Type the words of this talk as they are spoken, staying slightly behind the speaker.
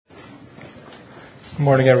Good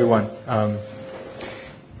morning, everyone.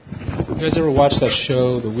 You guys ever watch that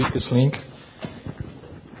show, The Weakest Link?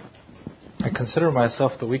 I consider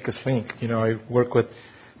myself the weakest link. You know, I work with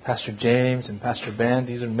Pastor James and Pastor Ben.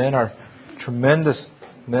 These are tremendous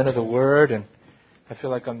men of the Word, and I feel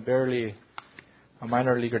like I'm barely a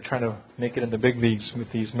minor leaguer trying to make it in the big leagues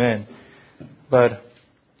with these men. But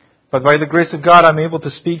by the grace of God, I'm able to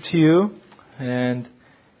speak to you, and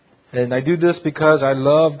I do this because I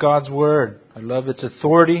love God's Word. I love its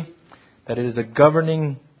authority, that it is a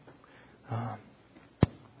governing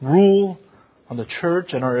rule on the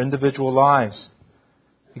church and our individual lives.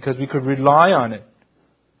 Because we could rely on it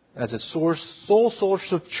as a sole source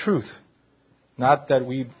of truth. Not that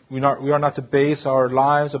we are not to base our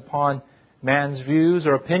lives upon man's views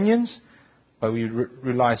or opinions, but we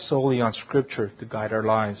rely solely on Scripture to guide our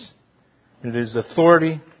lives. It is the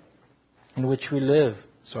authority in which we live.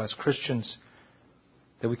 So as Christians,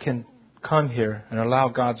 that we can come here and allow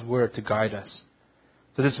God's Word to guide us.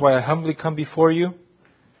 So this is why I humbly come before you,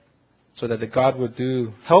 so that the God would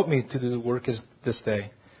help me to do the work this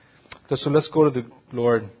day. So let's go to the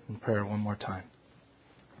Lord in prayer one more time.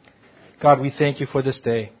 God, we thank you for this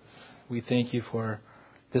day. We thank you for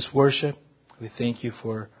this worship. We thank you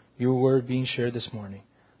for your word being shared this morning.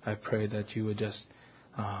 I pray that you would just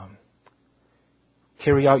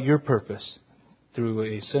carry out your purpose through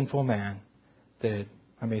a sinful man, that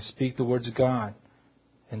I may speak the words of God,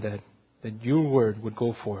 and that your word would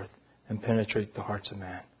go forth and penetrate the hearts of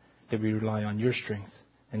man. That we rely on your strength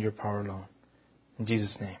and your power alone. In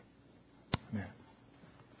Jesus' name, amen.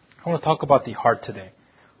 I want to talk about the heart today.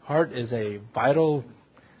 Heart is a vital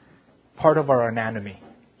part of our anatomy.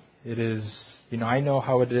 It is, I know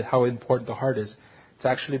how important the heart is. It's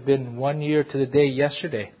actually been 1 year to the day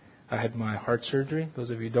yesterday. I had my heart surgery.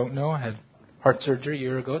 Those of you who don't know, I had heart surgery a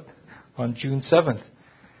year ago on June 7th.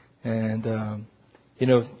 And,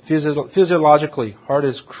 physiologically, heart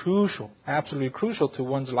is crucial, absolutely crucial to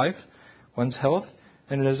one's life, one's health,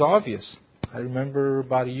 and it is obvious. I remember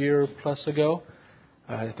about a year plus ago,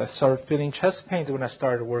 I started feeling chest pains when I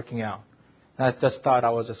started working out. And I just thought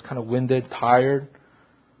I was just kind of winded, tired.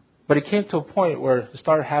 But it came to a point where it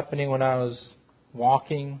started happening when I was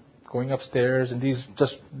walking, going upstairs, and these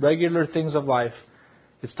just regular things of life,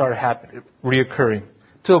 it started happening, reoccurring.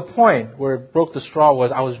 To a point where it broke the straw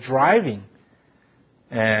was I was driving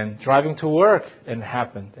to work, and it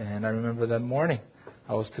happened. And I remember that morning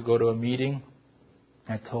I was to go to a meeting.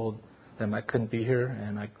 I told them I couldn't be here,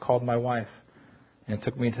 and I called my wife and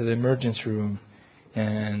took me to the emergency room.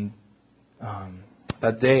 And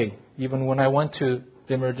that day, even when I went to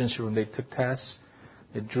the emergency room, they took tests.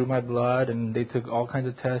 They drew my blood, and they took all kinds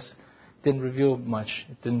of tests. Didn't reveal much.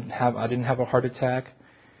 I didn't have a heart attack.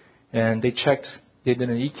 And they checked. They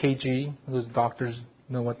did an EKG. Those doctors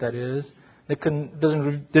know what that is.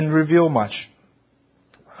 Didn't reveal much,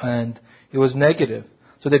 and it was negative.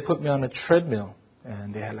 So they put me on a treadmill,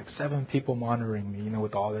 and they had like 7 people monitoring me,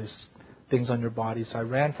 with all these things on your body. So I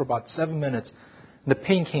ran for about 7 minutes, and the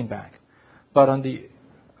pain came back. But on the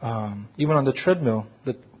even on the treadmill,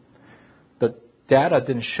 the data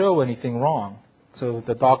didn't show anything wrong. So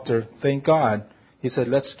the doctor, thank God, he said,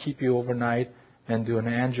 let's keep you overnight and do an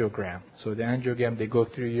angiogram. So the angiogram, they go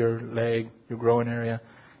through your leg, your groin area,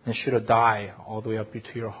 and shoot a dye all the way up to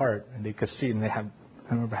your heart. And they could see, and I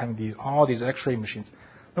remember having all these x-ray machines.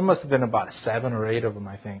 There must have been about 7 or 8 of them,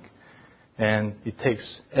 I think. And it takes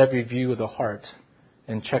every view of the heart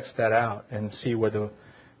and checks that out and see where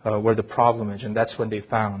the problem is. And that's when they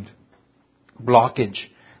found blockage.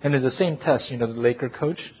 And it's the same test, the Laker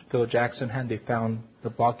coach, Phil Jackson, had. They found the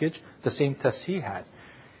blockage, the same test he had.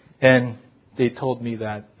 And they told me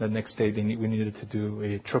that the next day we needed to do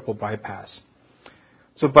a triple bypass.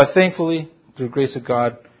 So, but thankfully, through the grace of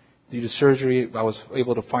God, due to surgery, I was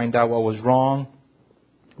able to find out what was wrong.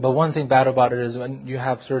 But one thing bad about it is when you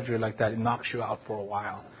have surgery like that, it knocks you out for a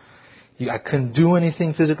while. I couldn't do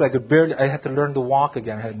anything physically. I had to learn to walk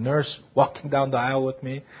again. I had a nurse walking down the aisle with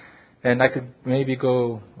me, and I could maybe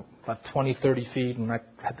go about 20, 30 feet, and I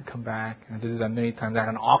had to come back. And I did that many times. I had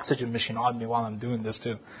an oxygen machine on me while I'm doing this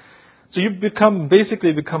too. So you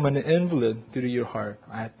basically become an invalid due to your heart.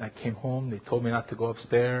 I came home. They told me not to go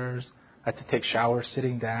upstairs. I had to take showers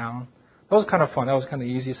sitting down. That was kind of fun. That was kind of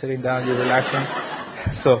easy sitting down. You're relaxing.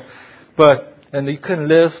 And you couldn't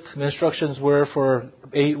lift. The instructions were for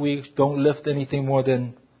 8 weeks, don't lift anything more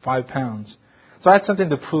than 5 pounds. So I had something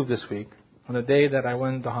to prove this week. On the day that I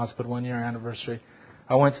went to the hospital, 1 year anniversary,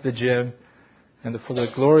 I went to the gym, and for the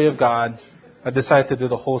glory of God, I decided to do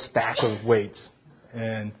the whole stack of weights.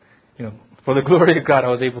 And for the glory of God, I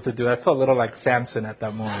was able to do it. I felt a little like Samson at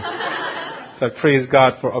that moment. So I praise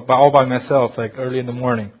God for all by myself, like early in the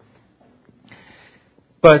morning.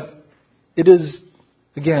 But it is,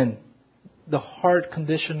 again, the heart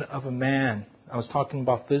condition of a man. I was talking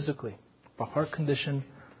about physically. The heart condition,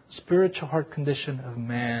 spiritual heart condition of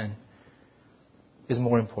man is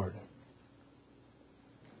more important.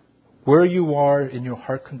 Where you are in your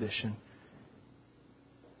heart condition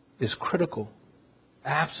is critical,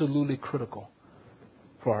 absolutely critical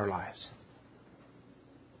for our lives.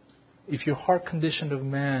 If your heart condition of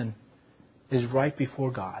man is right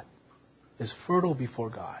before God, is fertile before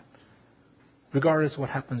God, regardless of what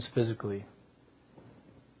happens physically,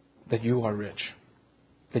 that you are rich,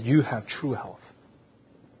 that you have true health.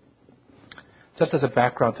 Just as a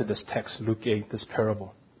background to this text, Luke 8, this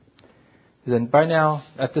parable. Then by now,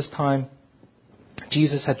 at this time,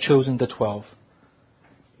 Jesus had chosen the 12.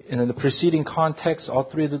 And in the preceding context, all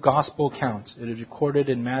three of the gospel accounts, it is recorded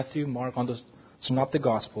in Matthew, Mark, on the Synoptic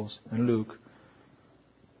Gospels, and Luke.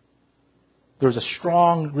 There's a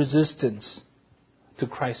strong resistance to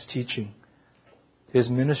Christ's teaching, His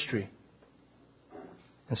ministry,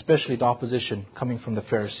 especially the opposition coming from the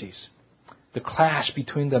Pharisees. The clash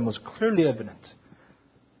between them was clearly evident.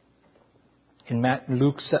 In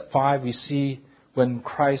Luke 5, we see when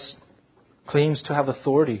Christ claims to have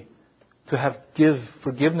authority to give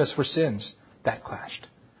forgiveness for sins, that clashed.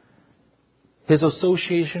 His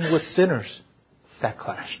association with sinners, that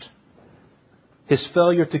clashed. His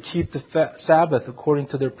failure to keep the Sabbath according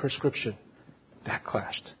to their prescription, that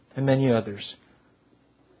clashed. And many others.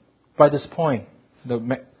 By this point,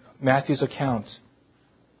 Matthew's account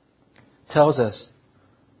tells us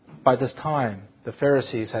by this time the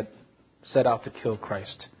Pharisees had set out to kill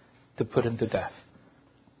Christ, to put Him to death.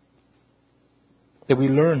 That we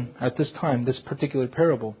learn at this time, this particular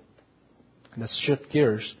parable, and let's shift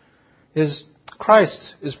gears, is Christ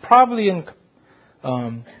is probably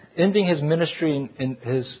ending His ministry in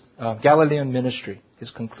His Galilean ministry.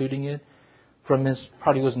 He's concluding it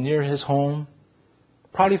probably was near His home,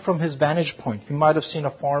 probably from His vantage point. He might have seen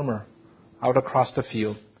a farmer out across the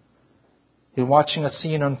field. He's watching a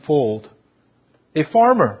scene unfold. A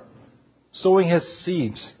farmer sowing his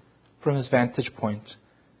seeds from his vantage point.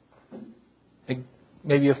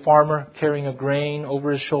 Maybe a farmer carrying a grain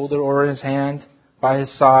over his shoulder or in his hand by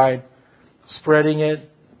his side, spreading it,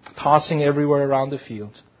 tossing everywhere around the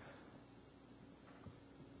field.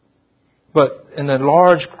 But in a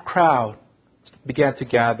large crowd began to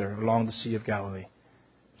gather along the Sea of Galilee.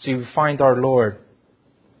 See, we find our Lord,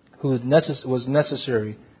 who was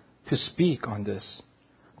necessary to speak on this.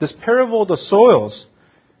 This parable of the soils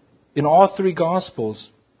in all three Gospels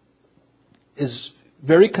is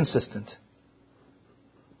very consistent.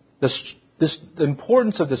 The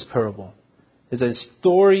importance of this parable is that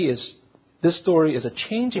this story is a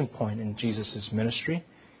changing point in Jesus' ministry.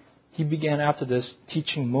 He began after this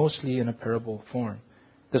teaching mostly in a parable form.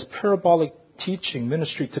 This parabolic teaching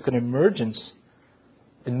ministry took an emergence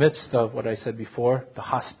in the midst of what I said before, the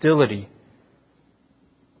hostility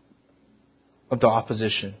of the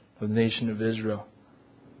opposition of the nation of Israel.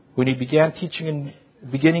 When He began teaching in the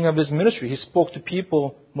beginning of His ministry, He spoke to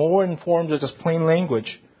people more in forms of just plain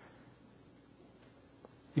language.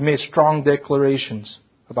 He made strong declarations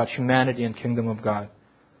about humanity and kingdom of God.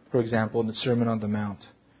 For example, in the Sermon on the Mount.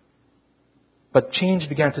 But change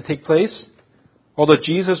began to take place. Although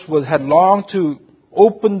Jesus had longed to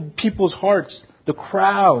open people's hearts, the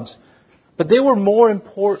crowds, but they were more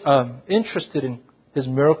interested in His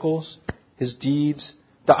miracles, His deeds,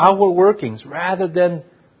 the outward workings, rather than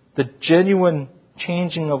the genuine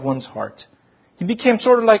changing of one's heart. He became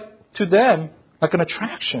sort of like, to them, like an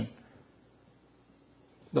attraction.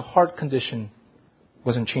 The heart condition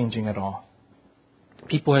wasn't changing at all.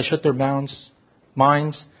 People had shut their minds,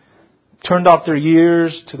 turned off their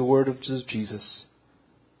ears to the word of Jesus.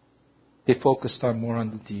 They focused more on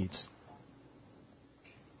the deeds.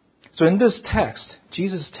 So in this text,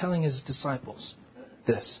 Jesus is telling His disciples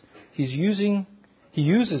this. He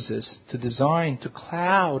uses this to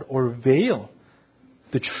cloud or veil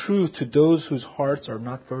the truth to those whose hearts are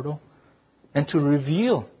not fertile, and to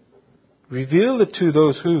reveal it to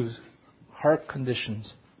those whose heart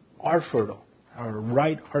conditions are fertile, are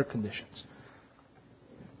right heart conditions.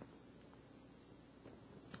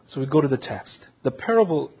 So we go to the text. The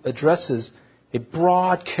parable addresses a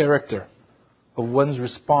broad character of one's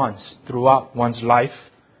response throughout one's life,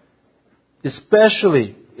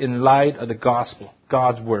 especially in light of the gospel,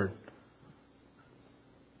 God's word.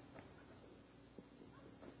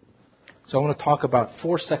 So I want to talk about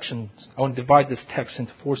 4 sections. I want to divide this text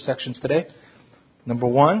into 4 sections today. Number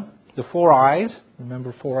 1, the 4 eyes.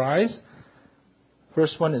 Remember 4 eyes.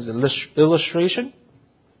 First one is illustration.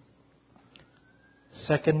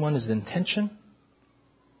 Second one is intention.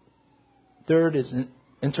 Third is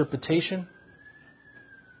interpretation.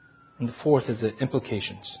 And the fourth is the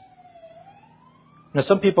implications. Now,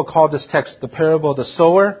 some people call this text the parable of the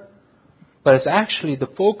sower, but it's actually, the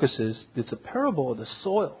focus is, it's a parable of the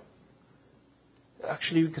soil.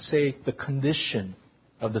 Actually, we could say the condition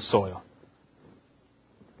of the soil.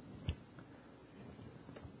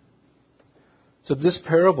 So this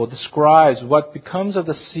parable describes what becomes of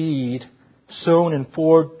the seed sown in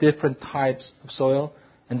 4 different types of soil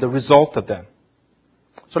and the result of them.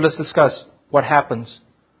 So let's discuss what happens,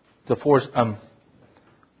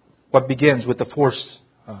 what begins with the 4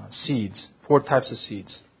 seeds, 4 types of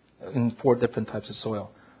seeds in 4 different types of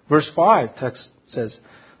soil. Verse 5 text says,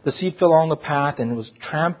 the seed fell on the path and it was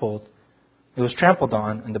trampled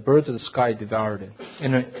on, and the birds of the sky devoured it.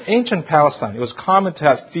 In ancient Palestine, it was common to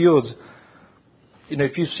have fields.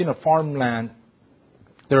 If you've seen a farmland,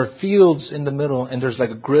 there are fields in the middle, and there's like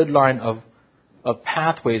a grid line of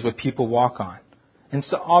pathways where people walk on. And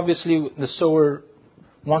so obviously the sower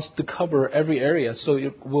wants to cover every area, so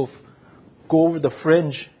it will go over the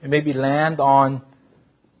fringe and maybe land on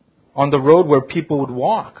the road where people would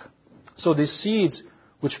walk. So these seeds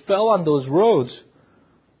which fell on those roads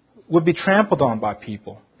would be trampled on by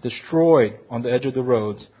people, destroyed on the edge of the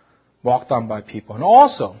roads, walked on by people. And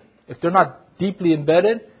also, if they're not deeply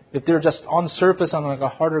embedded, if they're just on the surface on like a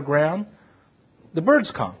harder ground, the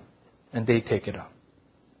birds come and they take it up.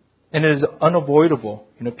 And it is unavoidable.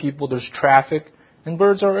 There's traffic and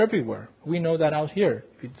birds are everywhere. We know that out here.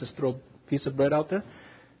 If you just throw a piece of bread out there,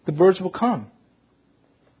 the birds will come.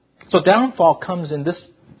 So downfall comes in this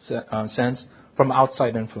sense from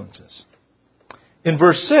outside influences. In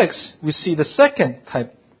verse 6, we see the second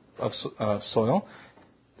type of soil.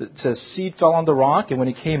 It says, seed fell on the rock, and when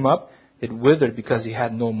it came up, it withered because it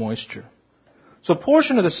had no moisture. So a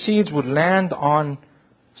portion of the seeds would land on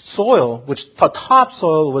soil, which the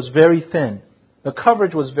topsoil was very thin. The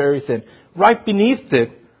coverage was very thin. Right beneath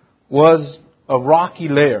it was a rocky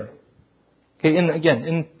layer. Okay,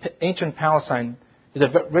 in ancient Palestine, it's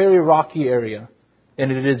a very rocky area.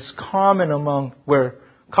 And it is common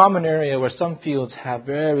area where some fields have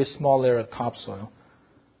very small layer of topsoil.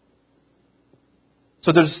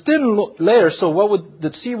 So there's a thin layer, so what would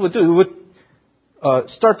the seed would do? It would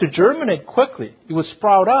start to germinate quickly. It would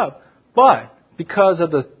sprout up. But because of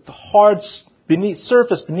the hard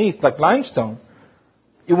surface beneath, like limestone,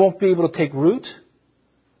 it won't be able to take root.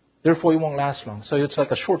 Therefore, it won't last long. So it's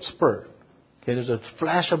like a short spurt. Okay, there's a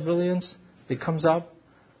flash of brilliance. It comes up,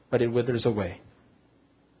 but it withers away.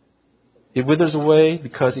 It withers away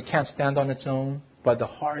because it can't stand on its own. By the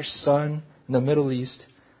harsh sun in the Middle East,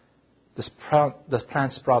 the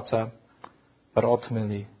plant sprouts up, but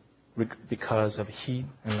ultimately, because of heat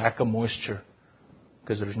and lack of moisture,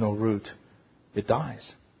 because there's no root, it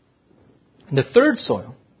dies. In the third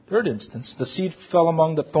instance, the seed fell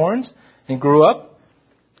among the thorns and grew up,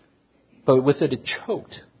 but with it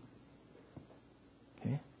choked.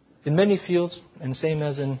 Okay? In many fields, and same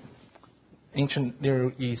as in ancient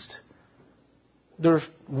Near East, there are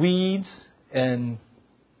weeds and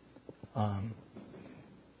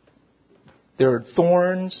there are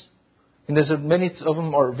thorns, and many of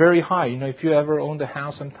them are very high. If you ever owned a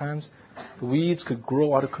house, sometimes the weeds could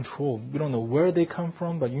grow out of control. You don't know where they come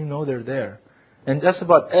from, but they're there. And just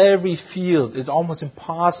about every field, it's almost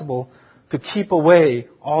impossible to keep away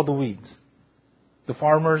all the weeds. The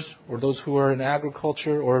farmers, or those who are in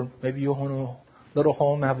agriculture, or maybe you own a little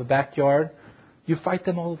home, have a backyard, you fight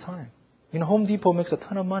them all the time. Home Depot makes a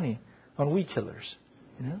ton of money on weed killers.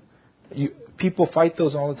 People fight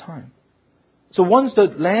those all the time. So ones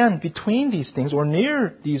that land between these things or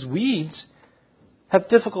near these weeds have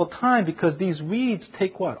difficult time because these weeds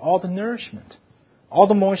take what? All the nourishment, all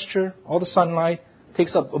the moisture, all the sunlight,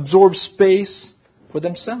 absorbs space for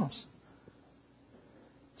themselves.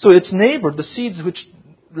 So its neighbor, the seeds which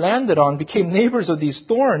landed on, became neighbors of these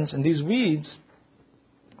thorns, and these weeds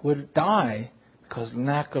would die because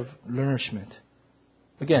lack of nourishment.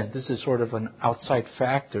 Again, this is sort of an outside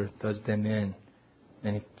factor that does them in,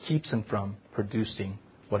 and it keeps them from producing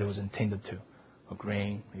what it was intended to. A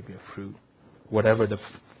grain, maybe a fruit, whatever the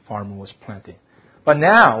farmer was planting. But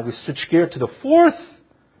now we switch gear to the fourth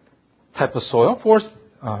type of soil,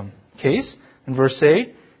 case. In verse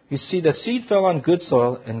 8, you see the seed fell on good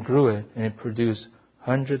soil and grew it, and it produced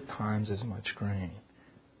 100 times as much grain.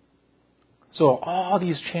 So all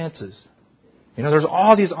these chances, there's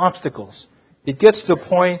all these obstacles. It gets to the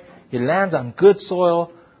point, it lands on good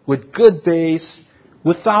soil, with good base,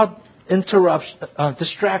 without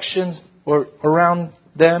distractions or around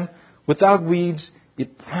them, without weeds.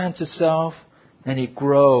 It plants itself, And it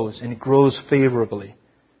grows favorably.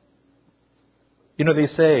 You know, they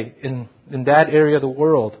say in that area of the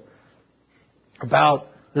world,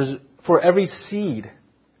 for every seed,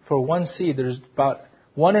 for one seed, there's about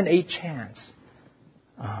 1 in 8 chance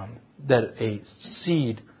that a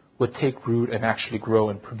seed would take root and actually grow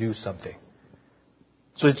and produce something.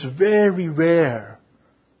 So it's very rare.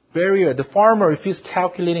 Very rare. The farmer, if he's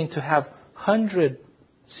calculating to have 100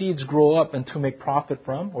 seeds grow up and to make profit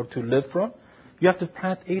from or to live from, you have to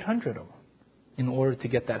plant 800 of them in order to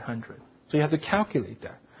get that 100. So you have to calculate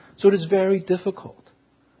that. So it is very difficult.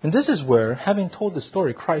 And this is where, having told the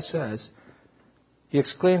story, Christ says, He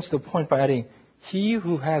explains the point by adding, "He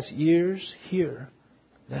who has ears, hear.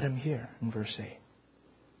 Let him hear," in verse 8.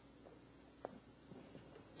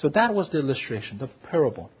 So that was the illustration, the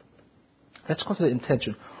parable. Let's go to the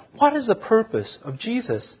intention. What is the purpose of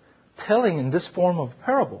Jesus telling in this form of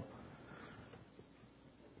parable?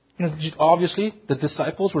 You know, obviously, the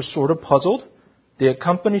disciples were sort of puzzled. They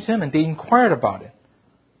accompanied Him and they inquired about it.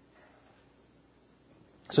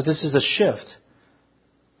 So this is a shift.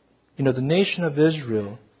 You know, the nation of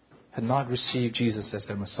Israel had not received Jesus as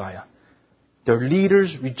their Messiah. Their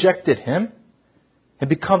leaders rejected Him and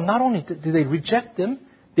not only did they reject Him,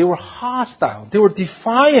 they were hostile. They were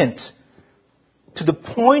defiant to the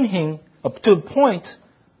point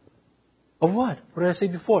of what? What did I say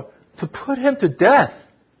before? To put Him to death.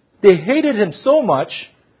 They hated Him so much,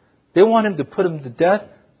 they want Him to put Him to death,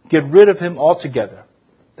 get rid of Him altogether.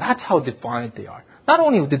 That's how defiant they are. Not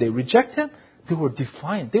only did they reject Him, they were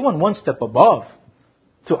defiant. They went one step above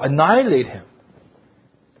to annihilate Him.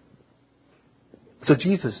 So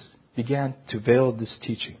Jesus began to veil His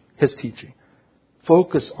teaching,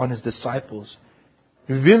 focus on His disciples,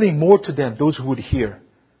 revealing more to them, those who would hear.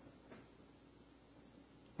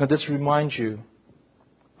 Now this reminds you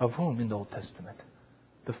of whom in the Old Testament?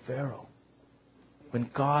 The Pharaoh.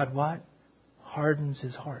 When God, what? Hardens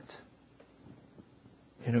his heart.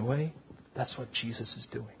 In a way, that's what Jesus is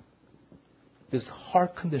doing. This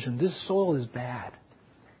heart condition, this soul is bad.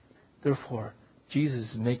 Therefore,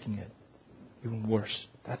 Jesus is making it even worse.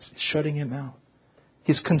 That's shutting Him out.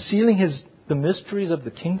 He's concealing the mysteries of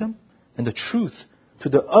the kingdom and the truth to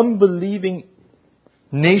the unbelieving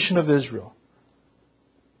nation of Israel,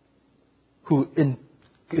 who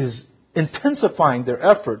is intensifying their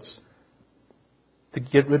efforts to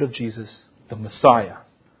get rid of Jesus, the Messiah,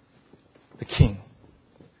 the King.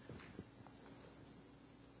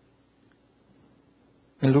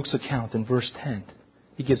 In Luke's account, in verse 10,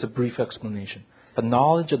 he gives a brief explanation. "The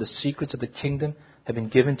knowledge of the secrets of the kingdom have been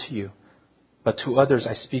given to you, but to others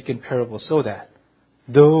I speak in parables, so that,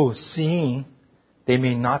 though seeing, they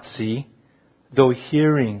may not see, though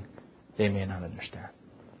hearing, they may not understand."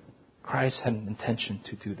 Christ had an intention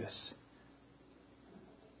to do this.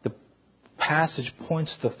 The passage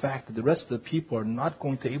points to the fact that the rest of the people are not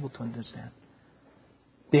going to be able to understand.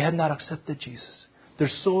 They had not accepted Jesus. Their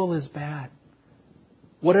soul is bad.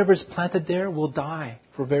 Whatever is planted there will die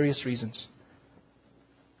for various reasons.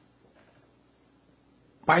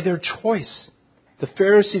 By their choice, the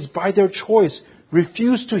Pharisees, by their choice,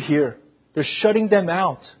 refuse to hear. They're shutting them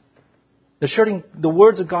out. They're shutting the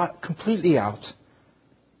words of God completely out.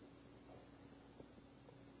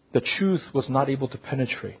 The truth was not able to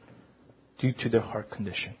penetrate due to their heart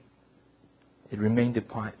condition. It remained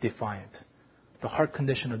defiant. The heart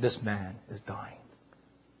condition of this man is dying.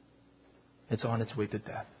 It's on its way to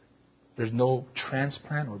death. There's no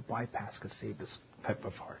transplant or bypass to save this type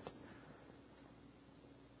of heart.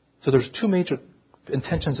 So there's two major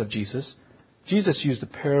intentions of Jesus. Jesus used the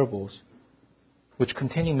parables, which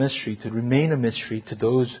containing mystery, to remain a mystery to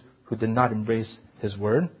those who did not embrace His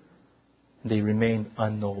word. They remained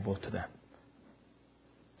unknowable to them.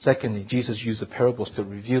 Secondly, Jesus used the parables to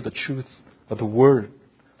reveal the truth of the Word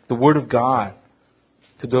of God,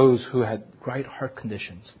 to those who had right heart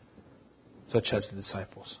conditions, such as the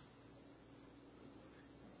disciples.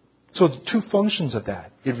 So the two functions of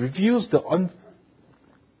that: it reveals the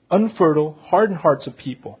unfertile, hardened hearts of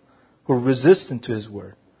people who are resistant to His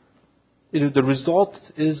word. The result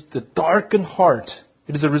is the darkened heart.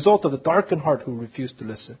 It is a result of the darkened heart who refused to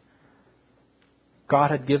listen. God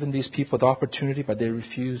had given these people the opportunity, but they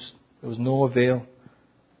refused. There was no avail.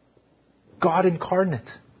 God incarnate.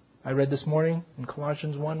 I read this morning in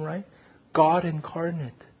Colossians 1, right? God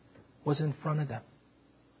incarnate was in front of them.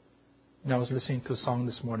 And I was listening to a song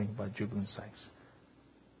this morning by Jubilant Sykes.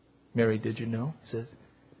 "Mary, did you know?" He says,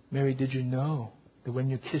 "Mary, did you know that when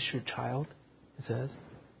you kiss your child," it says,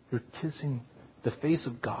 "you're kissing the face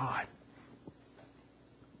of God."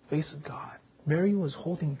 Face of God. Mary was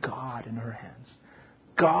holding God in her hands.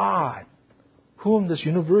 God, whom this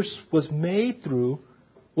universe was made through,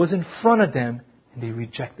 was in front of them, and they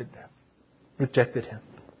rejected Him.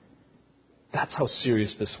 That's how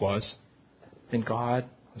serious this was. And God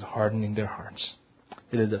was hardening their hearts.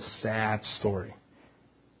 It is a sad story.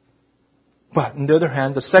 But on the other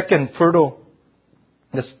hand, the second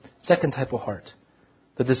type of heart,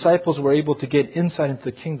 the disciples were able to get insight into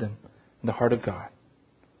the kingdom and the heart of God.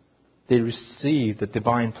 They received the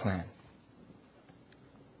divine plan.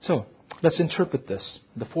 So, let's interpret this.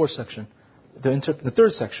 The fourth section. The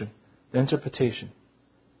third section, the interpretation.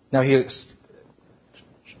 Now here,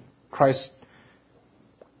 Christ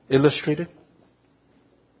illustrated,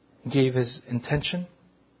 gave His intention.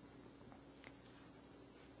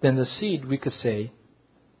 Then the seed, we could say,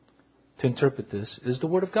 to interpret this, is the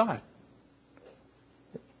Word of God.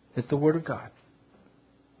 It's the Word of God.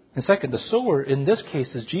 And second, the sower in this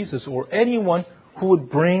case is Jesus, or anyone who would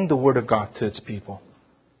bring the Word of God to its people,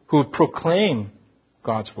 who would proclaim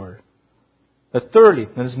God's Word. But thirdly,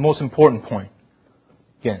 and this is the most important point,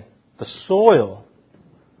 again, the soil.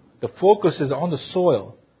 The focus is on the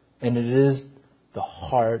soil, and it is the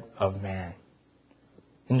heart of man.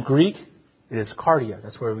 In Greek, it is cardia.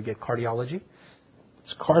 That's where we get cardiology.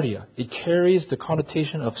 It's cardia. It carries the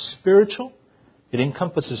connotation of spiritual. It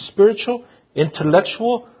encompasses spiritual,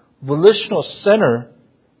 intellectual, volitional center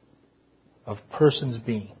of person's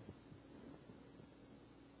being.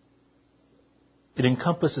 It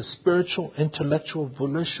encompasses spiritual, intellectual,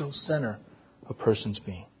 volitional center of person's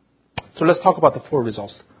being. So let's talk about the four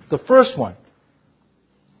results. The first one,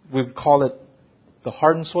 we call it the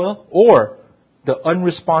hardened soil or the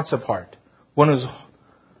unresponsive heart. One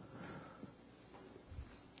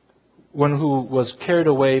who was carried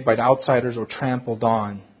away by the outsiders or trampled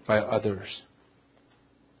on by others.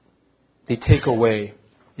 They take away,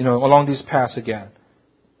 along these paths again.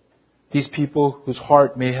 These people whose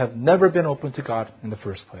heart may have never been open to God in the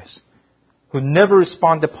first place. Who never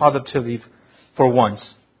responded positively for once.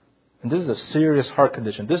 And this is a serious heart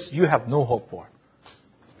condition. This you have no hope for.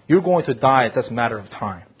 You're going to die. It's just a matter of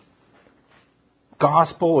time.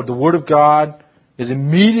 Gospel or the Word of God is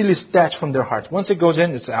immediately snatched from their hearts. Once it goes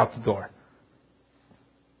in, it's out the door.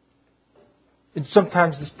 And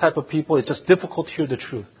sometimes this type of people, it's just difficult to hear the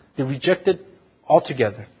truth. They reject it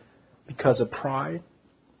altogether because of pride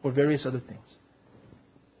or various other things.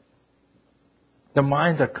 Their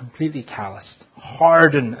minds are completely calloused,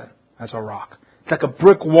 hardened as a rock. It's like a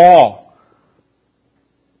brick wall.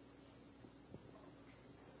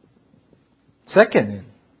 Second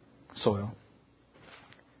soil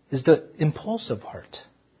is the impulsive heart.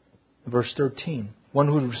 Verse 13. One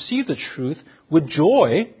who receive the truth with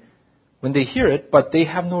joy when they hear it, but they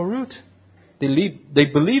have no root. They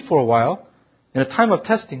believe for a while. In a time of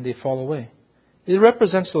testing, they fall away. It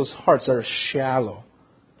represents those hearts that are shallow.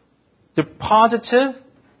 They're positive.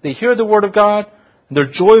 They hear the Word of God.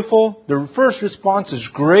 They're joyful. Their first response is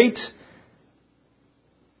great.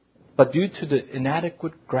 But due to the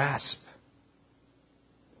inadequate grasp,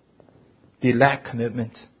 they lack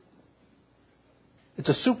commitment. It's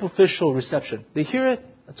a superficial reception. They hear it,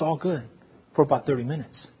 it's all good for about 30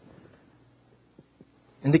 minutes.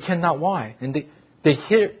 And they cannot why. And they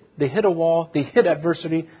hit a wall, they hit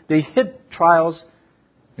adversity, they hit trials,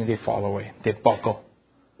 and they fall away. They buckle.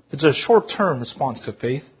 It's a short-term response to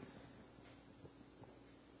faith.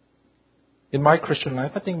 In my Christian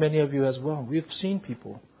life, I think many of you as well, we've seen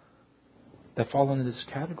people that fall into this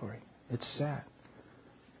category. It's sad.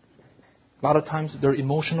 A lot of times they're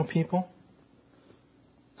emotional people.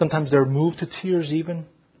 Sometimes they're moved to tears even.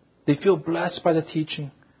 They feel blessed by the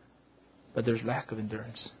teaching, but there's lack of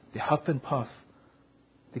endurance. They huff and puff.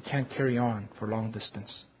 They can't carry on for long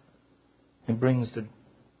distance. It brings the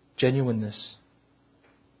genuineness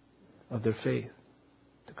of their faith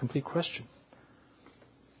to complete question.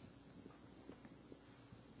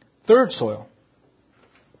 Third soil,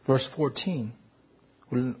 verse 14,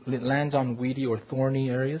 when it lands on weedy or thorny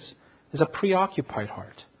areas, is a preoccupied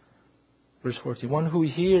heart. Verse 14, one who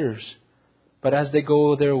hears, but as they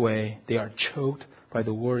go their way, they are choked by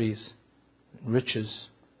the worries, riches,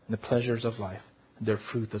 and the pleasures of life. And their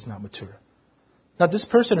fruit does not mature. Now this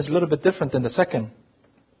person is a little bit different than the second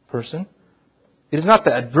person. It is not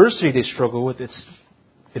the adversity they struggle with, it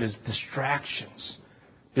is distractions.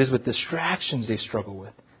 It is with distractions they struggle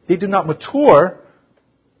with. They do not mature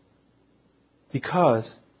because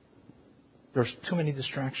there's too many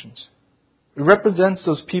distractions. It represents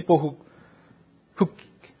those people who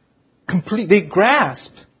completely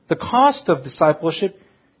grasp the cost of discipleship,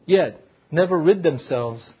 yet never rid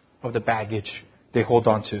themselves of the baggage they hold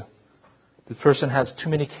on to. The person has too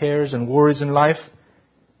many cares and worries in life.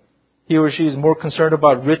 He or she is more concerned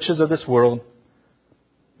about riches of this world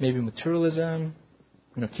maybe materialism,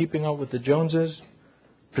 keeping up with the Joneses,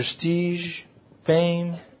 prestige,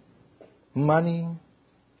 fame, money,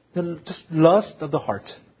 just lust of the heart,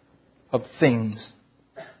 of things,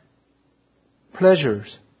 pleasures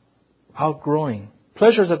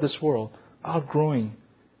of this world, outgrowing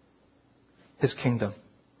His kingdom.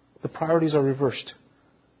 The priorities are reversed.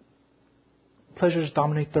 Pleasures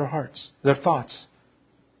dominate their hearts, their thoughts.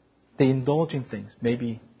 They indulge in things,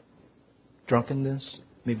 maybe drunkenness,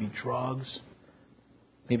 maybe drugs,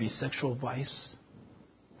 maybe sexual vice,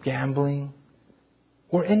 gambling,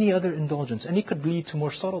 or any other indulgence. And it could lead to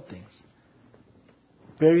more subtle things.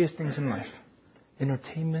 Various things in life.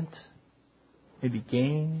 Entertainment, maybe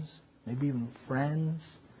games, maybe even friends.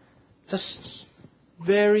 Just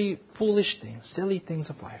very foolish things, silly things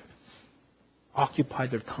of life. Occupy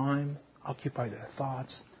their time, occupy their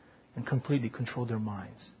thoughts, and completely control their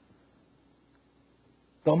minds.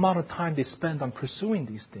 The amount of time they spend on pursuing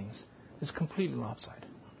these things is completely lopsided.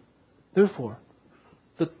 Therefore,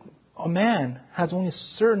 a man has only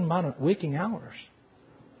a certain amount of waking hours,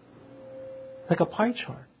 like a pie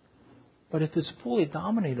chart. But if it's fully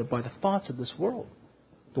dominated by the thoughts of this world,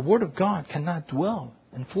 the Word of God cannot dwell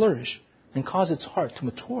and flourish and cause its heart to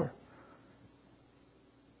mature.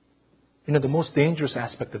 The most dangerous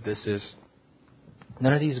aspect of this is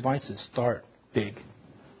none of these vices start big.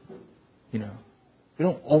 You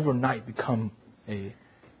don't overnight become a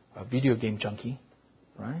video game junkie,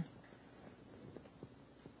 right?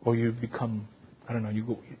 Or you become,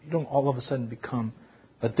 you don't all of a sudden become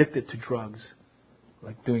addicted to drugs,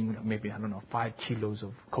 like doing maybe, 5 kilos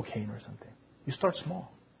of cocaine or something. You start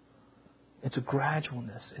small. It's a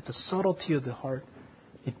gradualness. It's a subtlety of the heart.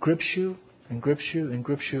 It grips you and grips you and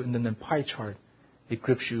grips you, and then the pie chart, it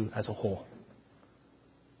grips you as a whole.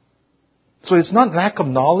 So it's not lack of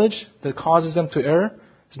knowledge that causes them to err.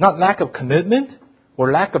 It's not lack of commitment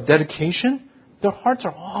or lack of dedication. Their hearts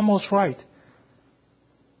are almost right.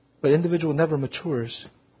 But the individual never matures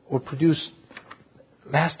or produce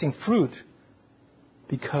lasting fruit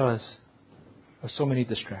because of so many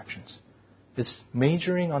distractions. It's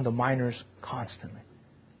majoring on the minors constantly.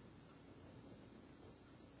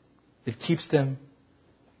 It keeps them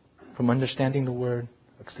from understanding the Word,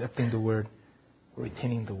 accepting the Word,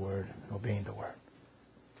 retaining the Word, and obeying the Word.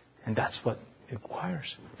 And that's what it requires.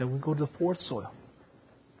 Then we go to the fourth soil.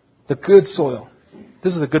 The good soil.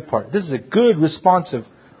 This is the good part. This is a good, responsive,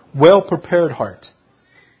 well-prepared heart.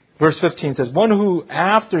 Verse 15 says, one who,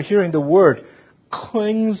 after hearing the Word,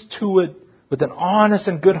 clings to it with an honest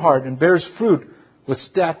and good heart and bears fruit with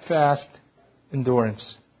steadfast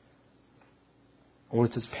endurance. Or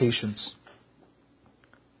with his patience.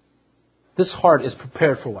 This heart is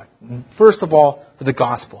prepared for what? First of all, for the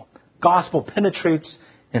gospel. Gospel penetrates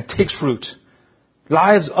and takes root.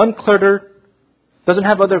 Lives uncluttered, doesn't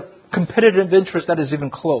have other competitive interest that is even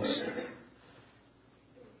close.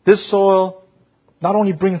 This soil not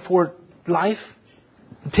only brings forth life,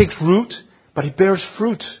 it takes root, but it bears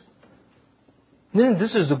fruit. And then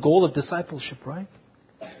this is the goal of discipleship, right?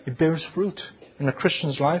 It bears fruit in a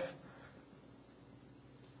Christian's life.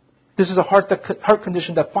 This is a heart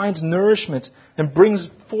condition that finds nourishment and brings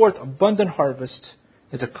forth abundant harvest.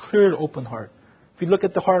 It's a clear, open heart. If you look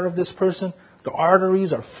at the heart of this person, the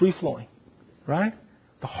arteries are free-flowing, right?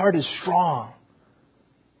 The heart is strong.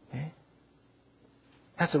 Okay?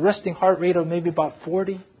 Has a resting heart rate of maybe about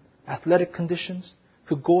 40. Athletic conditions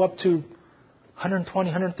could go up to 120,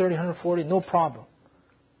 130, 140, no problem.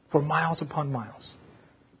 For miles upon miles.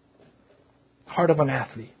 Heart of an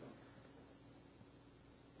athlete.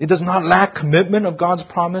 It does not lack commitment of God's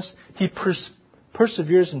promise. He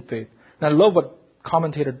perseveres in faith. And I love what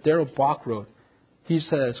commentator Darrell Bock wrote. He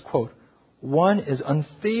says, quote, one is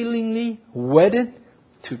unfailingly wedded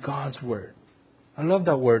to God's Word. I love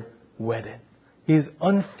that word, wedded. He is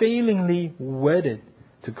unfailingly wedded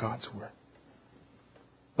to God's Word.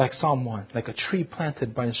 Like Psalm 1, like a tree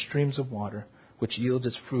planted by streams of water, which yields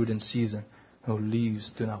its fruit in season, and whose leaves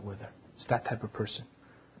do not wither. It's that type of person.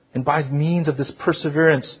 And by means of this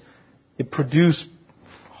perseverance, it produced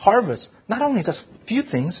harvest. Not only just few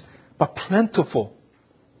things, but plentiful.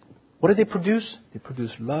 What did they produce? They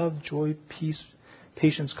produced love, joy, peace,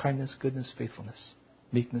 patience, kindness, goodness, faithfulness,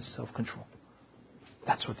 meekness, self-control.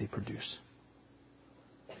 That's what they produce.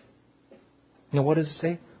 What does it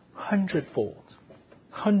say? Hundredfold.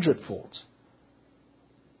 Hundredfolds.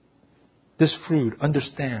 This fruit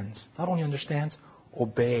understands, not only understands,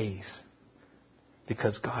 obeys.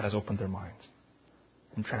 Because God has opened their minds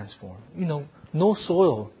and transformed. No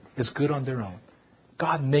soil is good on their own.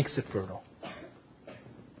 God makes it fertile.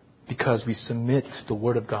 Because we submit to the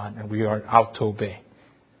Word of God and we are out to obey.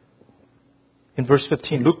 In verse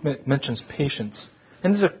 15, Luke mentions patience.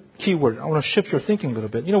 And this is a key word. I want to shift your thinking a little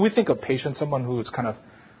bit. We think of patience, someone who is kind of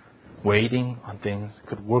waiting on things,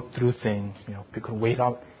 could work through things, could wait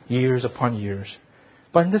out years upon years.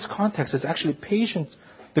 But in this context, it's actually patience.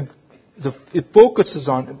 It focuses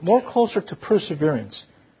on more closer to perseverance.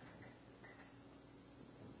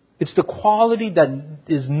 It's the quality that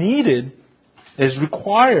is needed, is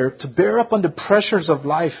required to bear up under pressures of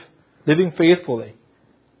life, living faithfully.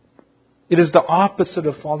 It is the opposite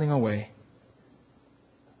of falling away.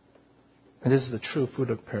 And this is the true fruit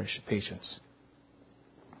of patience.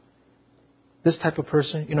 This type of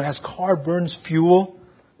person, as car burns fuel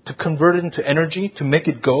to convert it into energy, to make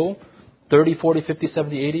it go 30, 40, 50,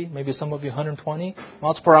 70, 80, maybe some of you 120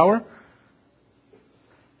 miles per hour.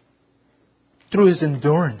 Through his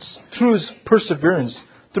endurance, through his perseverance,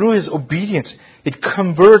 through his obedience, it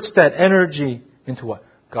converts that energy into what?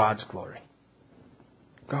 God's glory.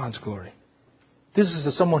 God's glory. This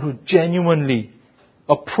is someone who genuinely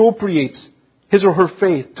appropriates his or her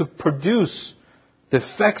faith to produce the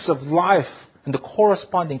effects of life and the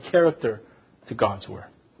corresponding character to God's Word.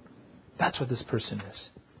 That's what this person is.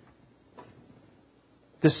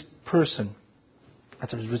 This person,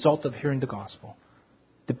 as a result of hearing the gospel,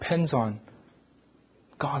 depends on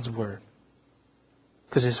God's Word.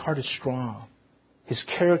 Because his heart is strong. His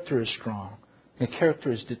character is strong. And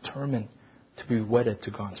character is determined to be wedded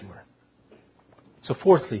to God's Word. So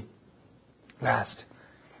fourthly, last,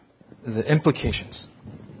 the implications.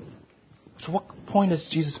 So what point is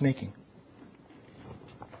Jesus making?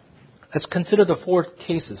 Let's consider the 4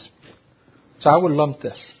 cases. So I would lump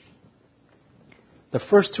this. The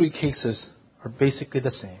first 3 cases are basically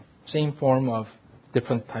the same. Same form of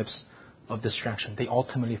different types of distraction. They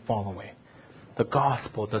ultimately fall away. The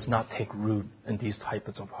gospel does not take root in these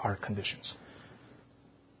types of heart conditions.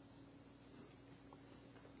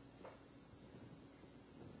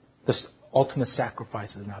 The ultimate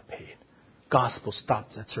sacrifice is not paid. Gospel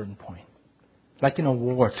stops at a certain point. Like in a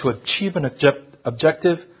war, to achieve an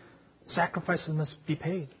objective, sacrifices must be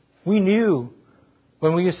paid. We knew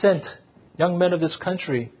when we sent young men of this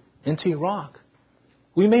country into Iraq,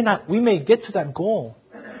 we may get to that goal,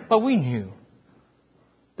 but we knew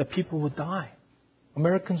that people would die.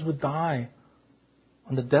 Americans would die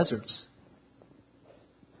on the deserts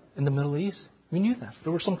in the Middle East. We knew that.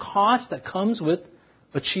 There were some costs that comes with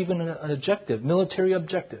achieving an objective, military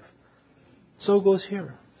objective. So it goes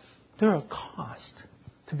here. There are costs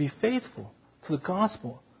to be faithful to the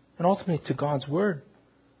gospel and ultimately to God's Word.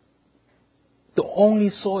 The only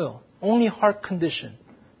soil, only heart condition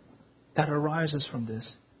that arises from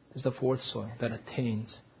this is the 4th soil that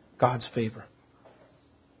attains God's favor,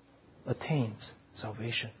 attains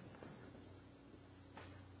salvation.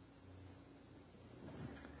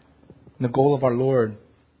 And the goal of our Lord,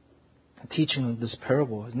 the teaching of this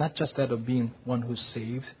parable, is not just that of being one who's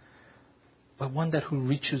saved, but one that who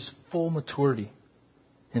reaches full maturity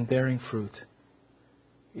in bearing fruit.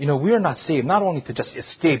 We are not saved not only to just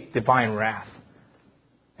escape divine wrath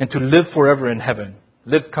and to live forever in heaven,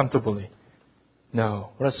 live comfortably.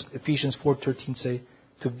 No. What does Ephesians 4:13 say?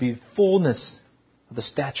 To be fullness of the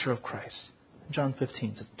stature of Christ. John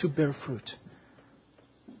 15 says to bear fruit.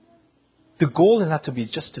 The goal is not to be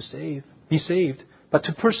just to be saved, but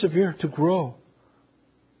to persevere, to grow.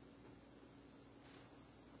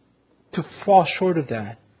 To fall short of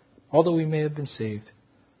that, although we may have been saved,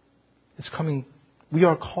 we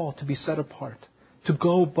are called to be set apart, to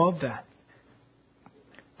go above that.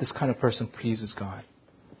 This kind of person pleases God.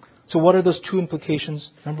 So what are those 2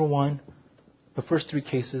 implications? Number 1, the first 3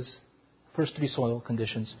 cases, first 3 soil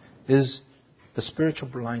conditions, is the spiritual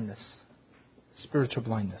blindness. Spiritual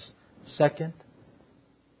blindness. Second,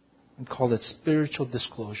 we call it spiritual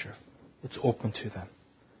disclosure. It's open to them.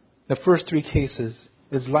 The first 3 cases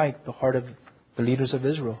is like the heart of the leaders of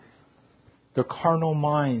Israel. Their carnal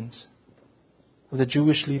minds of the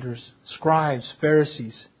Jewish leaders, scribes,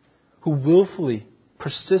 Pharisees, who willfully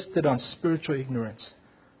persisted on spiritual ignorance,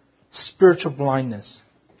 spiritual blindness.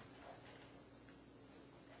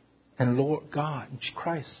 And Lord God,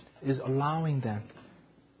 Christ, is allowing them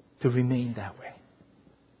to remain that way.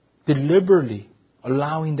 Deliberately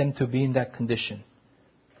allowing them to be in that condition.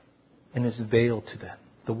 And it's veiled to them.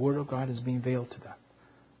 The Word of God is being veiled to them.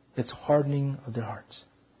 It's hardening of their hearts.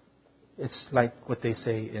 It's like what they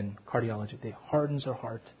say in cardiology. It hardens our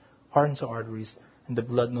heart, hardens our arteries, and the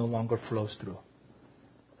blood no longer flows through.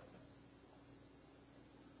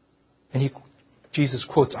 And Jesus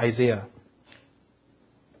quotes Isaiah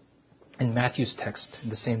in Matthew's text in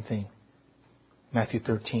the same thing. Matthew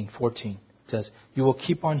 13:14 says, "You will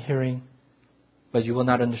keep on hearing, but you will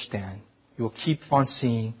not understand. You will keep on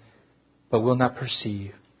seeing, but will not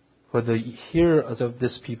perceive. For the ears of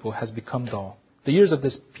this people has become dull. The ears of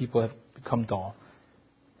this people have become dull.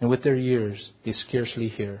 And with their ears they scarcely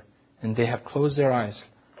hear. And they have closed their eyes.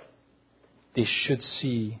 They should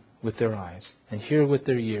see with their eyes, and hear with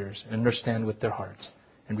their ears, and understand with their hearts,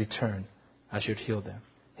 and return, I should heal them.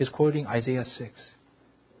 He's quoting Isaiah 6.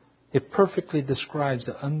 It perfectly describes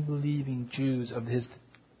the unbelieving Jews of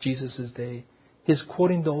Jesus' day. He's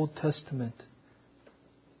quoting the Old Testament.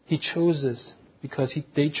 He chose this because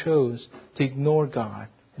they chose to ignore God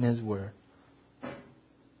and His Word.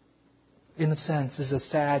 In a sense, this is a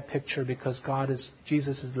sad picture because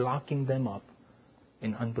Jesus is locking them up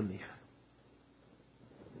in unbelief.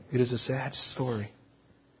 It is a sad story.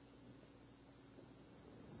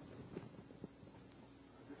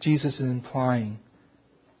 Jesus is implying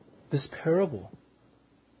this parable.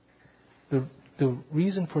 The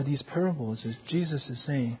reason for these parables is Jesus is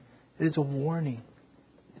saying it is a warning.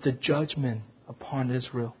 It's a judgment upon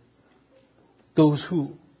Israel. Those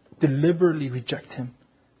who deliberately reject Him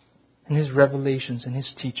and His revelations and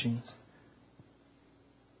His teachings.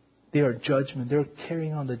 They are judgment. They're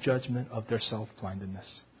carrying on the judgment of their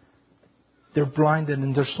self-blindedness. They're blinded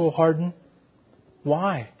and they're so hardened.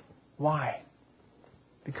 Why? Why?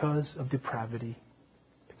 Because of depravity.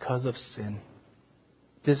 Because of sin.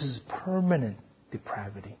 This is permanent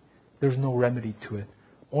depravity. There's no remedy to it.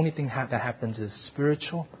 Only thing that happens is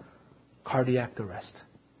spiritual, cardiac arrest.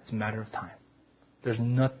 It's a matter of time. There's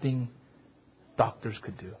nothing doctors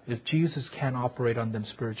could do. If Jesus can't operate on them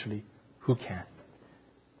spiritually, who can?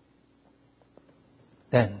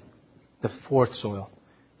 Then, the fourth soil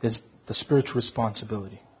is the spiritual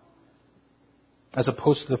responsibility. As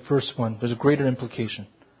opposed to the first one, there's a greater implication.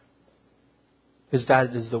 Is that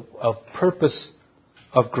it is the purpose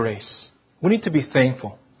of grace. We need to be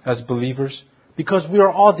thankful as believers because we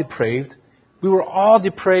are all depraved. We were all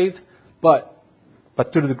depraved, but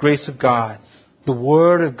through the grace of God, the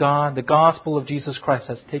Word of God, the gospel of Jesus Christ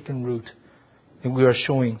has taken root, and we are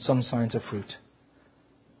showing some signs of fruit.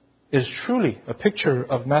 It is truly a picture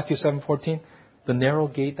of Matthew 7:14, the narrow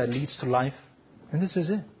gate that leads to life. And this is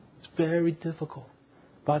it. It's very difficult.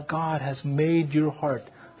 But God has made your heart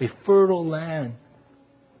a fertile land,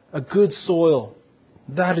 a good soil.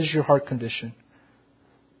 That is your heart condition.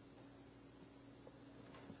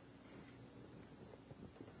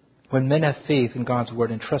 When men have faith in God's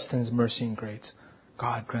Word and trust in His mercy and grace,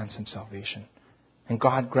 God grants them salvation. And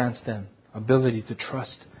God grants them ability to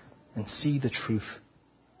trust and see the truth.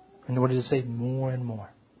 And what does it say? More and more.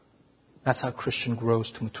 That's how a Christian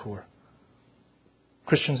grows to mature.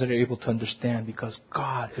 Christians are able to understand because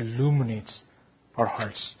God illuminates our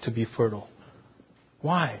hearts to be fertile.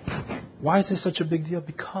 Why? Why is this such a big deal?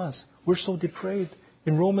 Because we're so depraved.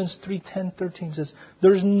 In Romans 3:10-13 says,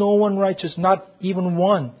 there is no one righteous, not even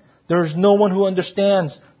one. There is no one who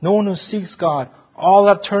understands, no one who seeks God. All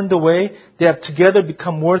have turned away. They have together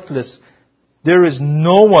become worthless. There is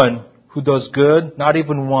no one who does good, not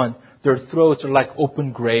even one. Their throats are like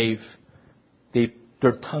open grave.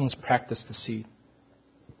 Their tongues practice deceit.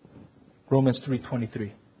 Romans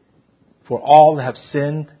 3:23. For all have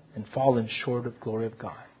sinned and fallen short of glory of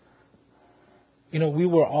God. You know, we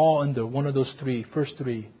were all under one of those first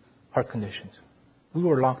three heart conditions. We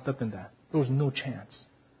were locked up in that. There was no chance.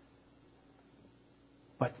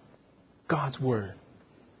 But God's Word,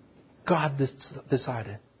 God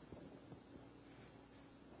decided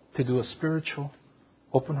to do a spiritual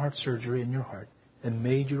open heart surgery in your heart and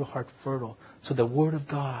made your heart fertile. So the Word of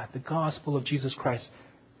God, the gospel of Jesus Christ,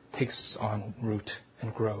 takes on root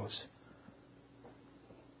and grows.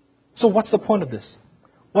 So what's the point of this?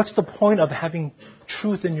 What's the point of having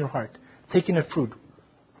truth in your heart, taking a fruit?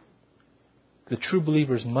 The true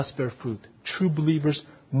believers must bear fruit. True believers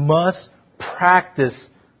must practice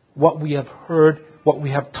what we have heard, what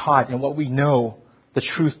we have taught, and what we know the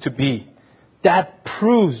truth to be. That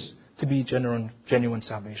proves to be genuine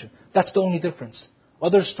salvation. That's the only difference.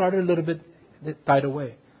 Others started a little bit, it died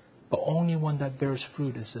away. But only one that bears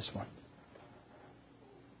fruit is this one.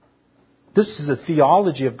 This is a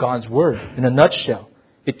theology of God's Word in a nutshell.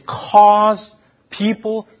 It caused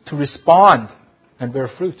people to respond and bear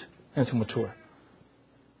fruit and to mature.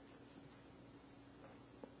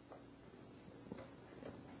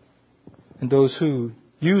 And those who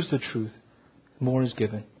use the truth, more is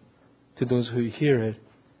given. To those who hear it,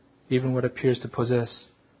 even what appears to possess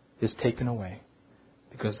is taken away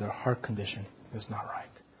because their heart condition is not right.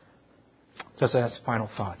 Just as final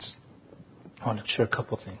thoughts, I want to share a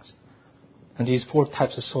couple of things. And these four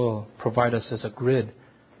types of soil provide us as a grid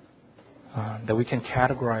that we can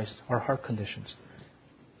categorize our heart conditions.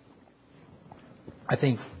 I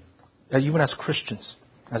think that even as Christians,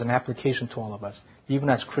 as an application to all of us, even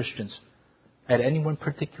as Christians. At any one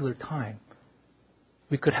particular time,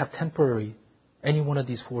 we could have temporary any one of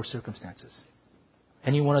these 4 circumstances,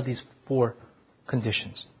 any one of these 4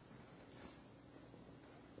 conditions.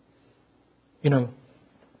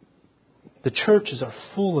 The churches are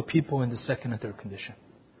full of people in the second and third condition.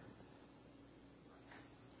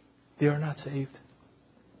 They are not saved.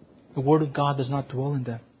 The Word of God does not dwell in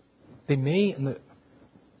them. They may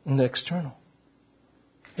in the external.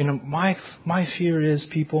 My fear is,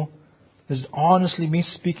 people, is honestly me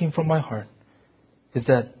speaking from my heart, is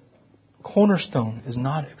that Cornerstone is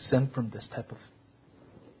not exempt from this type of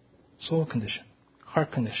soul condition,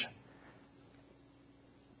 heart condition.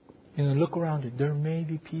 Look around you. There may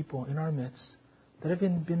be people in our midst that have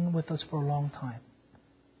been with us for a long time,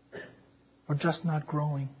 or just not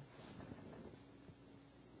growing.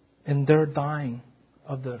 And they're dying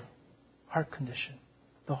of the heart condition.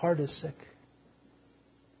 The heart is sick.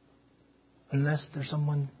 Unless there's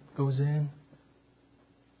someone goes in,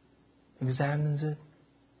 examines it,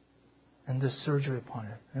 and does surgery upon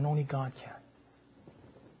it. And only God can.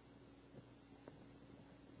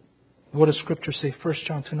 What does Scripture say? 1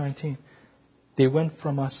 John 2:19. They went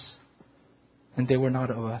from us, and they were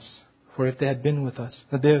not of us. For if they had been with us,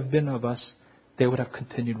 if they had been of us, they would have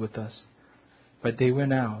continued with us. But they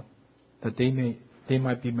went out, that they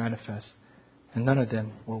might be manifest, and none of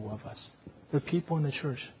them were of us. There are people in the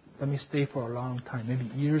church that may stay for a long time, maybe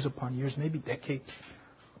years upon years, maybe decades,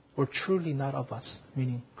 were truly not of us,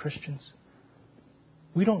 meaning Christians.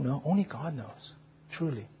 We don't know. Only God knows,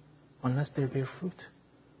 truly, unless they bear fruit.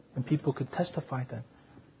 And people could testify that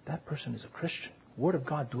that person is a Christian. The Word of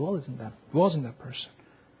God dwells in that person.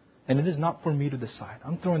 And it is not for me to decide.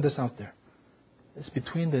 I'm throwing this out there. It's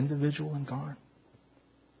between the individual and God.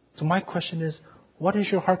 So my question is, what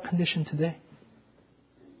is your heart condition today?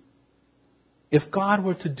 If God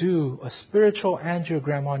were to do a spiritual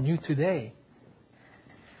angiogram on you today,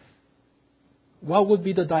 what would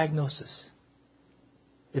be the diagnosis?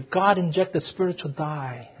 If God injected spiritual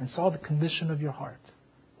dye and saw the condition of your heart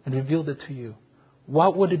and revealed it to you,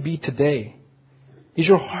 what would it be today? Is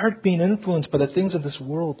your heart being influenced by the things of this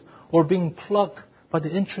world or being plucked by the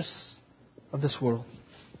interests of this world?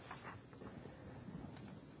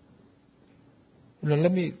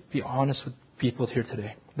 Let me be honest with people here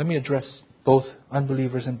today. Let me address both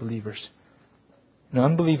unbelievers and believers.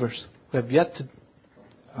 Unbelievers who have yet to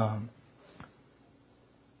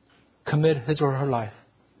commit his or her life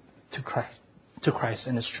to Christ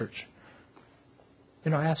and His church.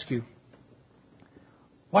 I ask you,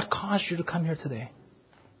 what caused you to come here today,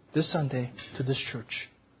 this Sunday, to this church?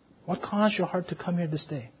 What caused your heart to come here this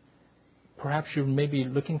day? Perhaps you're maybe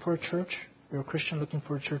looking for a church. You're a Christian looking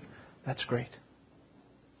for a church. That's great.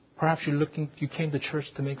 Perhaps you came to church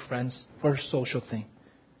to make friends for a social thing.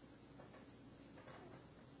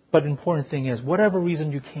 But the important thing is, whatever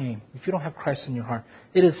reason you came, if you don't have Christ in your heart,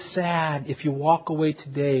 it is sad if you walk away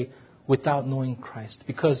today without knowing Christ.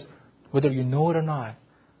 Because whether you know it or not,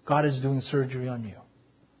 God is doing surgery on you.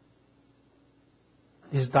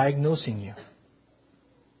 He's diagnosing you.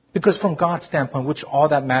 Because from God's standpoint, which all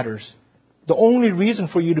that matters, the only reason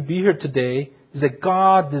for you to be here today is that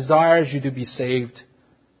God desires you to be saved.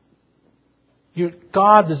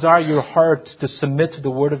 God desires your heart to submit to the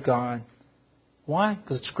Word of God. Why?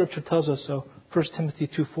 Because Scripture tells us so. 1 Timothy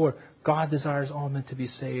 2:4. God desires all men to be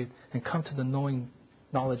saved and come to the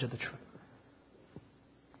knowledge of the truth.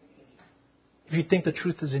 If you think the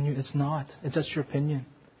truth is in you, it's not. It's just your opinion.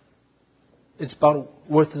 It's about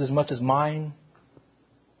worth as much as mine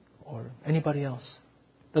or anybody else.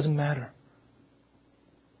 Doesn't matter.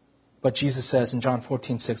 But Jesus says in John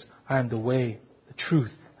 14:6, I am the way, the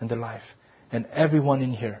truth, and the life. And everyone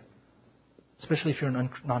in here, especially if you're a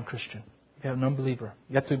non-Christian, if you're an unbeliever,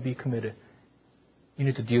 you have to be committed. You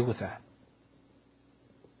need to deal with that.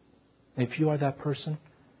 And if you are that person,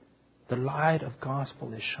 the light of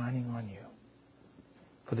gospel is shining on you.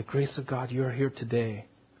 For the grace of God, you are here today.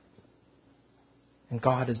 And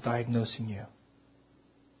God is diagnosing you.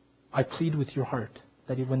 I plead with your heart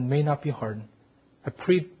that it may not be hardened. I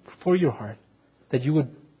plead for your heart that you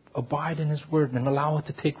would abide in His Word and allow it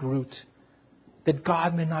to take root. That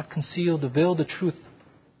God may not conceal, veil the truth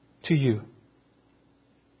to you.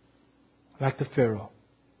 Like the Pharaoh,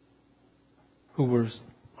 whose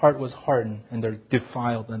heart was hardened and their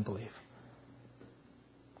defiled unbelief.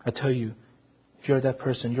 I tell you, if you're that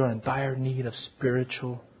person, you're in dire need of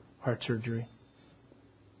spiritual heart surgery.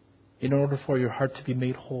 In order for your heart to be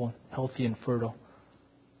made whole, healthy, and fertile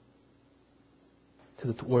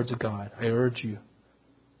to the words of God, I urge you,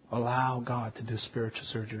 allow God to do spiritual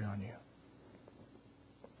surgery on you.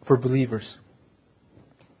 For believers,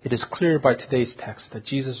 It is clear by today's text that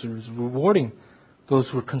Jesus is rewarding those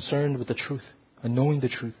who are concerned with the truth and knowing the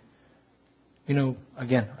truth.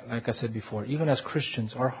 Again, like I said before, even as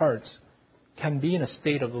Christians, our hearts can be in a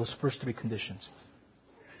state of those first three conditions,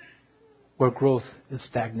 where growth is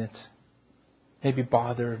stagnant, maybe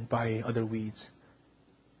bothered by other weeds,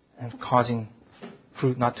 and causing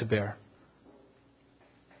fruit not to bear,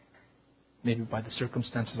 maybe by the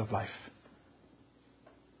circumstances of life.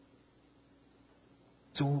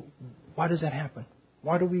 So why does that happen?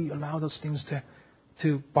 Why do we allow those things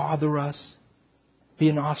to bother us, be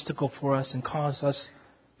an obstacle for us, and cause us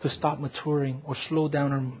to stop maturing or slow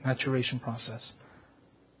down our maturation process?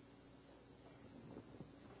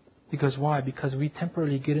 Because why? Because we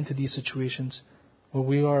temporarily get into these situations where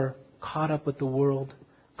we are caught up with the world,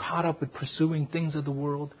 caught up with pursuing things of the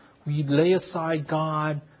world. We lay aside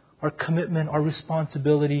God, our commitment, our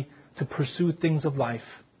responsibility to pursue things of life.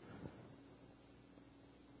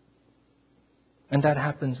 And that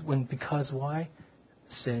happens because why?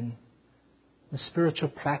 Sin. The spiritual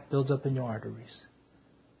plaque builds up in your arteries.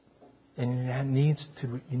 And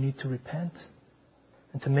you need to repent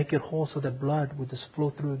and to make it whole so that blood will just flow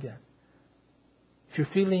through again. If you're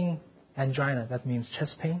feeling angina, that means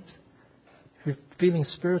chest pains. If you're feeling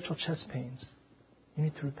spiritual chest pains, you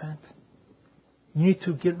need to repent. You need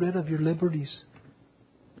to get rid of your liberties.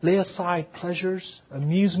 Lay aside pleasures,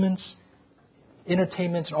 amusements,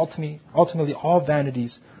 entertainments, and ultimately all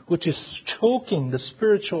vanities, which is choking the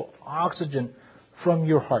spiritual oxygen from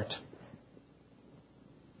your heart.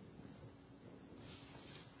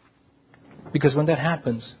 Because when that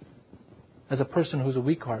happens, as a person who's a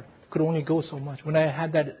weak heart, could only go so much. When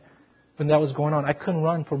that was going on, I couldn't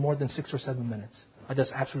run for more than 6 or 7 minutes. I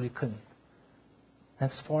just absolutely couldn't.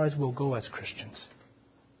 As far as we'll go as Christians.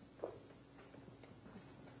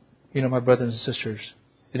 My brothers and sisters,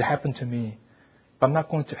 it happened to me. But I'm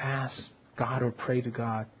not going to ask God or pray to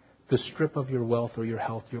God to strip of your wealth or your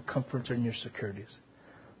health, your comforts and your securities.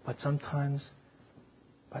 But sometimes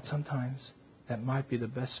that might be the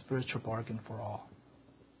best spiritual bargain for all.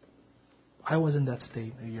 I was in that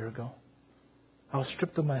state a year ago. I was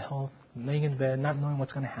stripped of my health, laying in bed, not knowing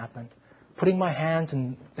what's going to happen, putting my hands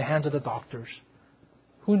in the hands of the doctors.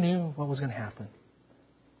 Who knew what was going to happen?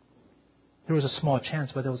 There was a small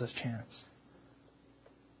chance, but there was a chance.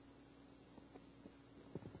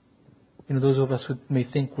 Those of us who may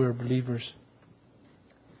think we're believers,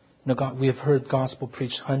 we have heard gospel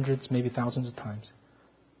preached hundreds, maybe thousands of times.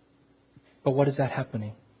 But what is that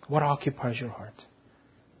happening? What occupies your heart?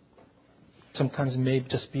 Sometimes it may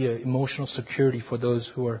just be an emotional security for those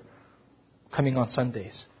who are coming on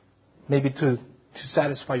Sundays. Maybe to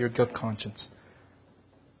satisfy your guilt conscience.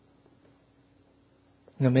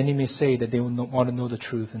 Many may say that they want to know the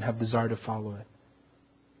truth and have desire to follow it.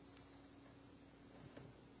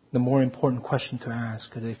 The more important question to ask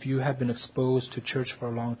is if you have been exposed to church for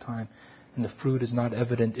a long time and the fruit is not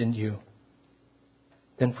evident in you,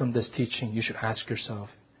 then from this teaching you should ask yourself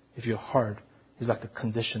if your heart is like the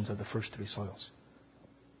conditions of the first three soils.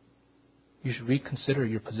 You should reconsider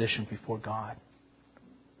your position before God,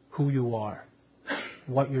 who you are,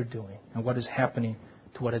 what you're doing, and what is happening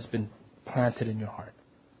to what has been planted in your heart.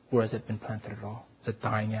 Or has it been planted at all? Is it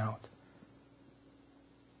dying out?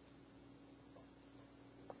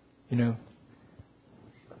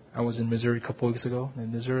 I was in Missouri a couple weeks ago.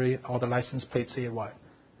 In Missouri, all the license plates say what?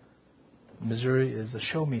 Missouri is a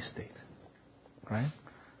show me state. Right?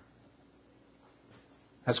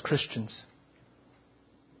 As Christians,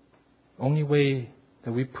 only way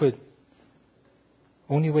that we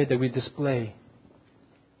display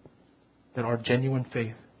that our genuine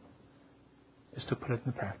faith is to put it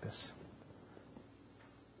into practice.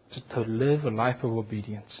 To live a life of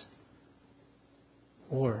obedience.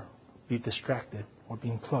 Or be distracted or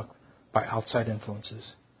being plucked by outside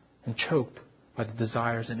influences and choked by the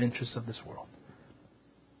desires and interests of this world.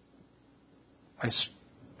 I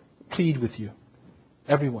plead with you,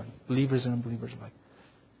 everyone, believers and unbelievers alike,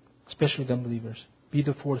 especially the unbelievers, be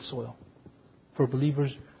the fourth soil. For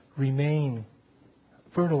believers, remain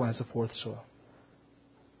fertile as the fourth soil.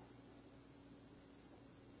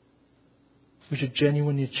 We should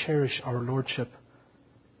genuinely cherish our lordship.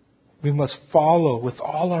 We must follow with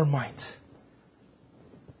all our might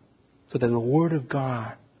so that the Word of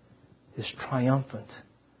God is triumphant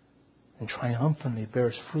and triumphantly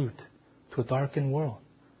bears fruit to a darkened world.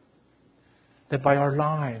 That by our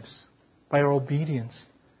lives, by our obedience,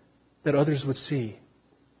 that others would see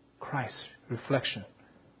Christ's reflection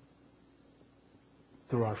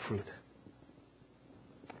through our fruit.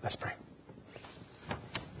 Let's pray.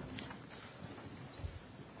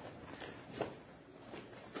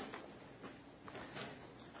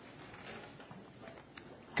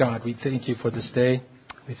 God, we thank you for this day.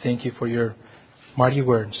 We thank you for your mighty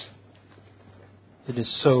words. It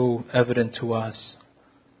is so evident to us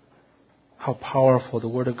how powerful the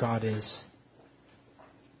Word of God is.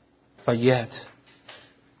 But yet,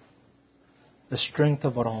 the strength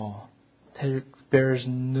of it all bears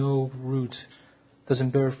no root, doesn't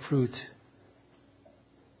bear fruit,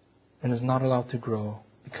 and is not allowed to grow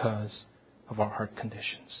because of our heart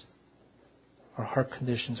conditions. Our heart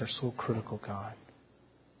conditions are so critical, God.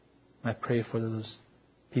 I pray for those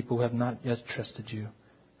people who have not yet trusted you.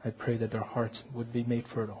 I pray that their hearts would be made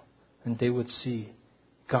fertile and they would see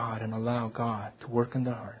God and allow God to work in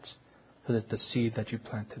their hearts so that the seed that you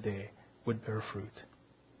plant today would bear fruit.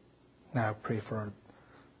 Now I pray for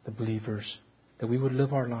the believers that we would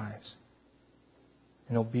live our lives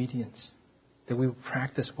in obedience, that we would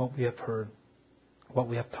practice what we have heard, what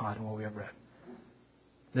we have taught, and what we have read.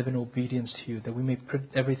 Live in obedience to you, that we may put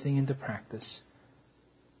everything into practice,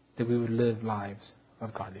 that we would live lives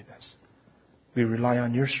of godliness. We rely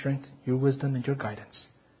on your strength, your wisdom, and your guidance.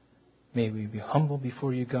 May we be humble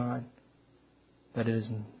before you, God, that it is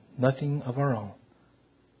nothing of our own,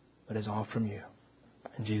 but is all from you.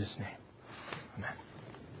 In Jesus' name, amen.